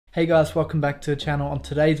Hey guys, welcome back to the channel. On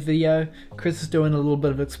today's video, Chris is doing a little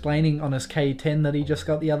bit of explaining on his KE10 that he just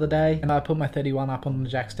got the other day, and I put my 31 up on the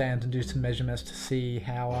jack stand and do some measurements to see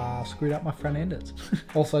how screwed up my front end is.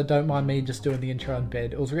 Also, don't mind me just doing the intro in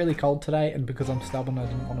bed. It was really cold today, and because I'm stubborn I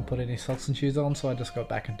didn't want to put any socks and shoes on, so I just got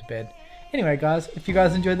back into bed. Anyway guys, if you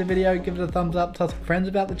guys enjoyed the video, give it a thumbs up, tell some friends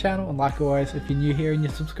about the channel, and like always, if you're new here and you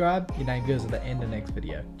subscribe, your name goes at the end of the next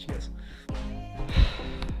video. Cheers.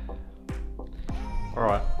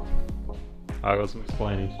 Alright, I got some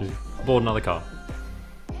explaining to do. I bought another car.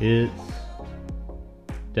 It's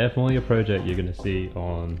definitely a project you're going to see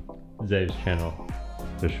on Zave's channel,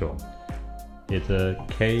 for sure. It's a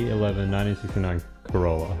KE11 1969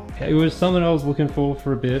 Corolla. It was something I was looking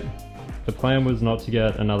for a bit. The plan was not to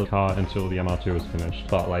get another car until the MR2 was finished,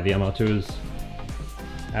 but like the MR2 is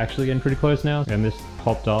actually getting pretty close now, and this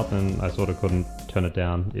popped up and I sort of couldn't turn it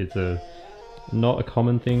down. It's not a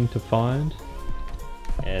common thing to find,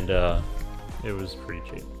 and it was pretty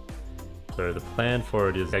cheap. So the plan for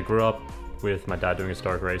it is, I grew up with my dad doing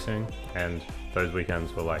historic racing, and those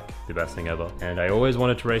weekends were like the best thing ever. And I always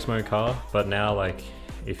wanted to race my own car, but now like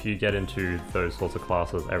if you get into those sorts of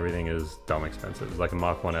classes, everything is dumb expensive. It's like a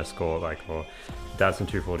Mark 1 Escort, like, or Datsun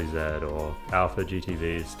 240Z or Alpha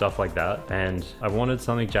GTVs, stuff like that. And I wanted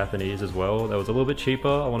something Japanese as well that was a little bit cheaper.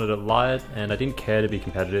 I wanted it light, and I didn't care to be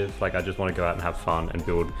competitive. Like, I just want to go out and have fun and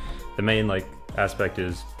build. The main like aspect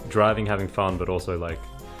is driving, having fun, but also like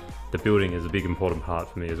the building is a big important part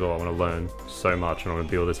for me as well. I want to learn so much, and I want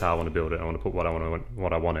to build this how I want to build it. I want to put what I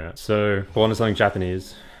want in it. So I wanted something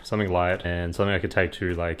Japanese, something light, and something I could take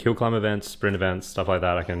to like hill climb events, sprint events, stuff like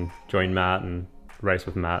that. I can join Matt and race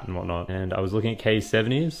with Matt and whatnot. And I was looking at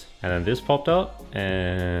KE70s, and then this popped up,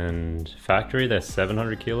 and factory, they're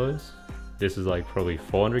 700 kilos. This is like probably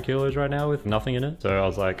 400 kilos right now with nothing in it. So I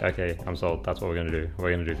was like, okay, I'm sold. That's what we're gonna do. We're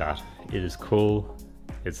gonna do that. It is cool.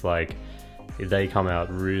 It's like, they come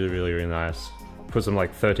out really nice. Put some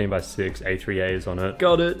like 13x6 A3As on it.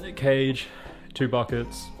 Got it, a cage, 2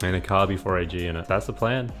 buckets, and a carby 4AG in it. That's the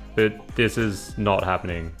plan. But this is not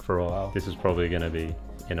happening for a while. This is probably gonna be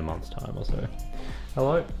in a month's time or so.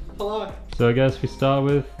 Hello. Hello. So I guess we start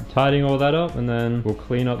with tidying all that up, and then we'll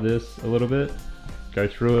clean up this a little bit, go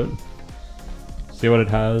through it, see what it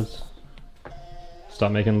has,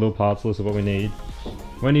 start making a little parts list of what we need.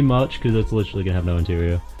 Won't need much because it's literally gonna have no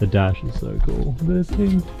interior. The dash is so cool. This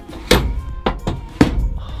thing.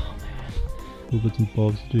 Oh man. Little bits and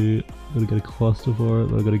bobs to do. Gotta get a cluster for it,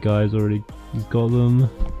 but I've got a guy's already got them.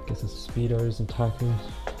 Guess it's speedos and tacos.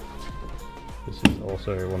 This is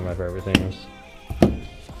also one of my favorite things.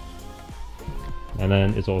 And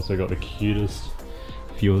then it's also got the cutest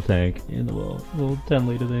fuel tank in the world. A little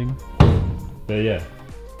 10-litre thing. But yeah,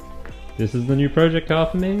 this is the new project car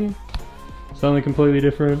for me. Something completely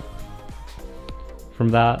different from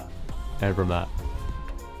that and from that.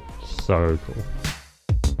 So cool.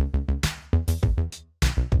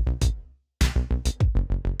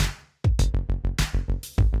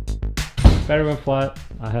 Battery went flat.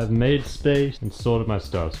 I have made space and sorted my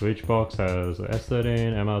stuff. So each box has the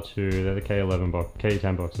S13, MR2, they're the KE11 box,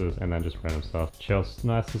 KE10 boxes, and then just random stuff. Shelf's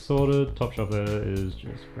nicely sorted. Top shelf there is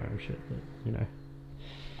just random shit that, you know,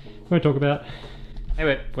 we won't talk about.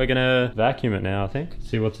 Anyway, we're gonna vacuum it now, I think.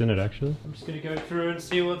 See what's in it actually. I'm just gonna go through and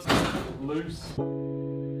see what's loose.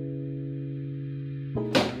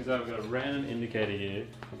 Things I've got a random indicator here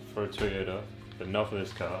for a Toyota, but not for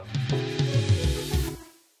this car.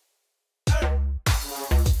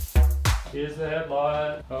 Here's the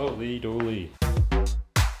headlight. Holy dooly. Oh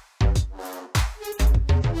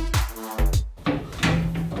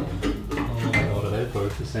my god, are they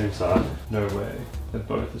both the same side? No way. They're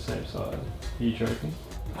both the same side. Are you joking?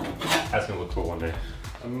 That's gonna look cool one day.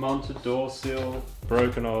 A mounted door seal,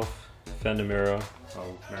 broken off, fender mirror.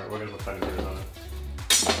 Oh, mirror, we're gonna put fender mirrors on it.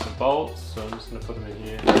 The bolts, so I'm just gonna put them in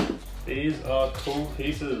here. These are cool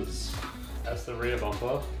pieces. That's the rear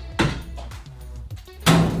bumper.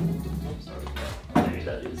 Maybe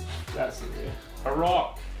that's the rear. A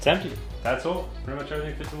rock! It's empty. That's all. Pretty much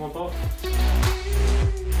everything fits in one box.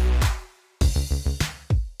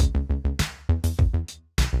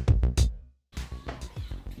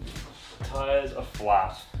 Tires are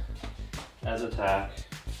flat as a tack.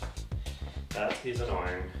 That is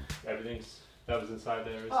annoying. Everything's that was inside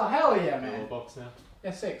there is Oh hell yeah, a man. little box now.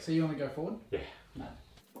 Yeah, sick. So you want to go forward? Yeah. No.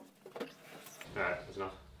 Alright, that's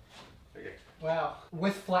enough. Okay. Wow.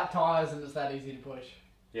 With flat tires and it's that easy to push.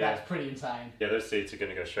 Yeah. That's pretty insane. Yeah, those seats are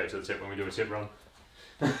gonna go straight to the tip when we do a tip run.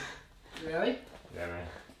 Really? Yeah, man.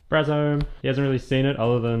 Brad's home. He hasn't really seen it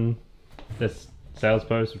other than this sales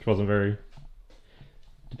post, which wasn't very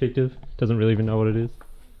depictive. Doesn't really even know what it is.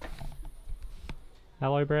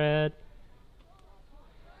 Hello, Brad.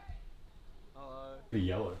 Hello. The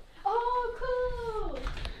yellow. Oh, cool!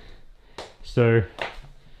 So,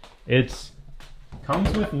 it's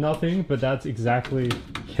comes with nothing, but that's exactly.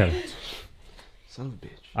 Yeah. Son of a bitch.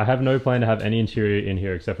 I have no plan to have any interior in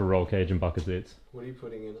here except for roll cage and bucket seats. What are you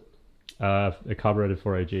putting in it? A carbureted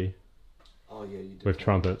 4AG Oh yeah, you did. with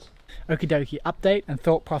trumpets. Okie dokie, update and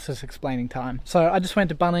thought process explaining time. So I just went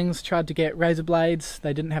to Bunnings, tried to get razor blades.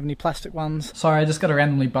 They didn't have any plastic ones. Sorry, I just got a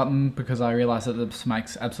randomly button because I realised that this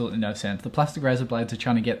makes absolutely no sense. The plastic razor blades are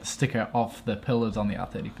trying to get the sticker off the pillars on the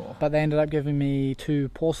R34. But they ended up giving me 2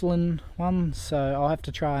 porcelain ones, so I'll have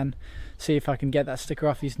to try and see if I can get that sticker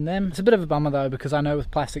off using them. It's a bit of a bummer though, because I know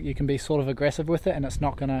with plastic you can be sort of aggressive with it and it's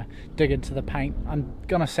not gonna dig into the paint. I'm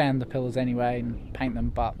gonna sand the pillars anyway and paint them,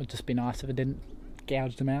 but it'd just be nice if it didn't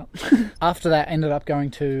gouge them out. After that, ended up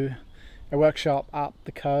going to a workshop up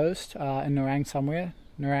the coast in Nerang somewhere,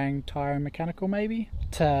 Nerang Tire and Mechanical maybe,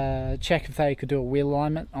 to check if they could do a wheel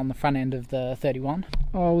alignment on the front end of the 31.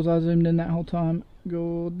 Oh, was I zoomed in that whole time?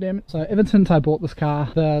 God damn it. So ever since I bought this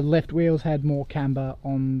car, the left wheels had more camber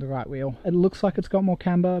on the right wheel. It looks like it's got more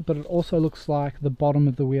camber, but it also looks like the bottom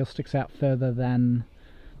of the wheel sticks out further than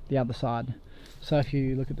the other side. So if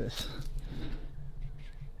you look at this,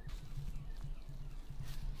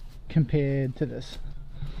 compared to this.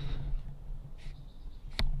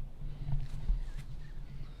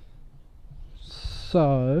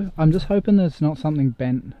 So I'm just hoping there's not something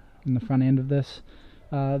bent in the front end of this.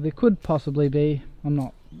 There could possibly be. I'm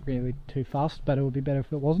not really too fussed, but it would be better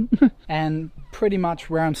if it wasn't. And pretty much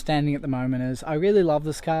where I'm standing at the moment is I really love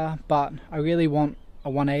this car, but I really want a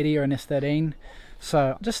 180 or an S13,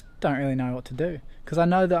 so I just don't really know what to do, because I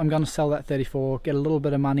know that I'm going to sell that 34, get a little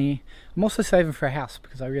bit of money. I'm also saving for a house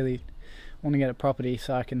because I really want to get a property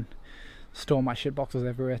so I can store my shit boxes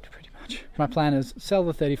everywhere pretty much. My plan is sell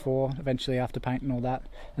the 34 eventually after paint and all that,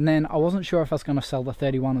 and then I wasn't sure if I was going to sell the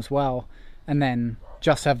 31 as well and then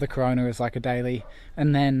just have the Corona as like a daily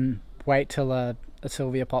and then wait till a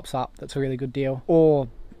Sylvia pops up that's a really good deal, or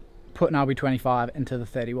put an RB25 into the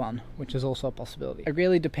 31, which is also a possibility. It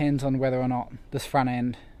really depends on whether or not this front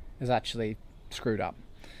end is actually screwed up.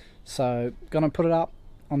 So gonna put it up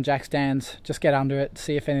on jack stands, just get under it,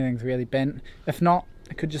 see if anything's really bent. If not,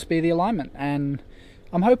 it could just be the alignment, and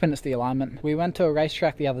I'm hoping it's the alignment. We went to a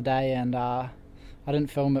racetrack the other day and I didn't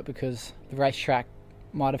film it because the racetrack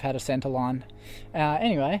might have had a center line.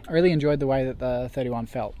 Anyway, I really enjoyed the way that the 31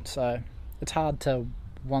 felt, so it's hard to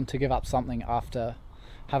want to give up something after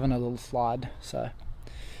having a little slide. So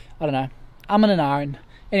I don't know, I'm in an iron.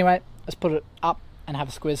 Anyway, let's put it up and have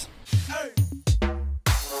a squiz.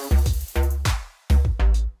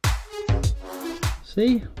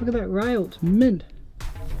 See, look at that rail, it's mint.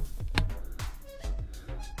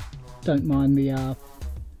 Don't mind the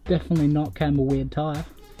definitely not camber weird tyre.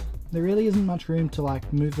 There really isn't much room to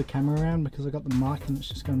like move the camera around because I got the mic and it's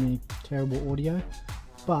just going to be terrible audio.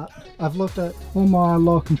 But I've looked at all my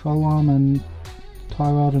lower control arm and tie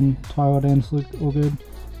rod ends look all good.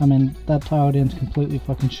 I mean, that tie rod end's completely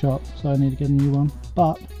fucking shot, so I need to get a new one.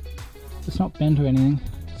 But it's not bent or anything.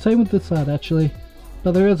 Same with this side actually.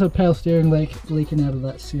 But there is a power steering leak leaking out of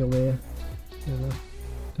that seal there. The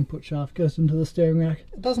input shaft goes into the steering rack.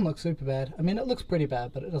 It doesn't look super bad. I mean, it looks pretty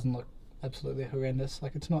bad, but it doesn't look absolutely horrendous.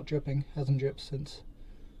 Like, it's not dripping. Hasn't dripped since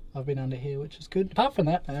I've been under here, which is good. Apart from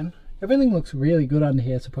that, man, everything looks really good under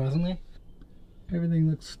here, surprisingly. Everything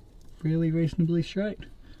looks really reasonably straight.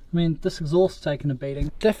 I mean, this exhaust's taken a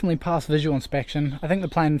beating. Definitely past visual inspection. I think the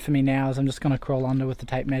plan for me now is I'm just going to crawl under with the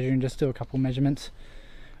tape measure and just do a couple measurements.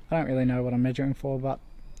 I don't really know what I'm measuring for, but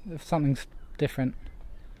if something's different,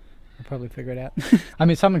 I'll probably figure it out. I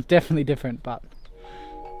mean, something's definitely different, but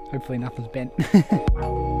hopefully nothing's bent.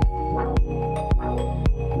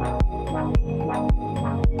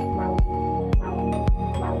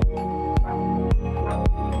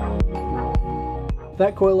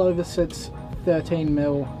 That coilover sits 13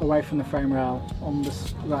 mil away from the frame rail on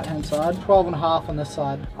this right hand side, 12.5 on this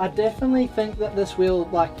side. I definitely think that this wheel,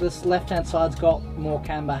 like this left hand side's got more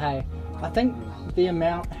camber, hey. I think the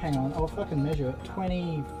amount, hang on, I'll fucking measure it,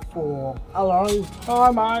 24. Hello,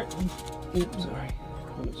 hi mate. Oops, sorry,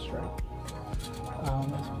 got it straight.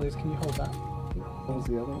 Yes, please, can you hold that? What was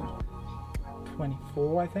the other one?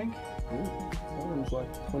 24, I think. Ooh, that one's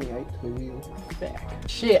like 28 to the wheel. Back.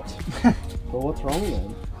 Shit. Well, what's wrong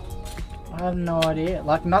then? I have no idea.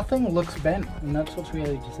 Like, nothing looks bent, and that's what's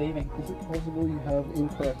really deceiving. Is it possible you have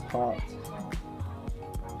incorrect parts?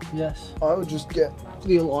 Yes. I would just get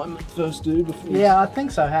the alignment first, dude. Before Yeah, I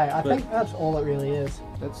think so, hey. I think that's all it really is.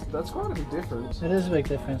 That's quite a big difference. It is a big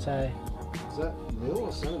difference, hey. Is that mil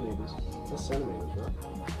or centimeters? That's centimeters, right?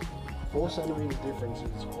 4 centimeters difference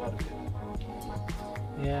is quite a bit.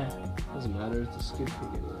 Yeah. Doesn't matter, it's a skid kick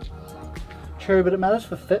anyway. True, but it matters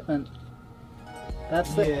for fitment.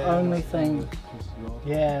 That's the only thing.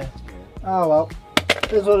 Yeah. Oh well,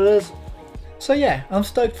 it is what it is. So yeah, I'm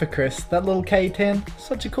stoked for Chris. That little KE10,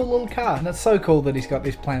 such a cool little car. And it's so cool that he's got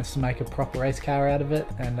these plans to make a proper race car out of it,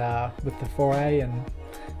 and with the 4A, and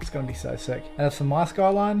it's going to be so sick. And that's for my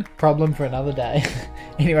Skyline, problem for another day.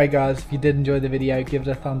 Anyway guys, if you did enjoy the video, give it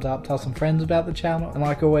a thumbs up, tell some friends about the channel, and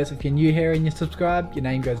like always, if you're new here and you subscribe, your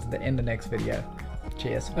name goes at the end of the next video.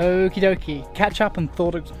 Cheers. Okie dokie, catch up and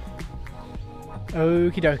thought...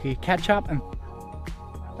 Okie dokie, catch up and...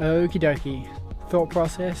 Okie dokie, thought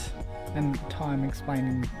process and time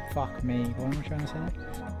explaining fuck me, what am I trying to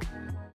say?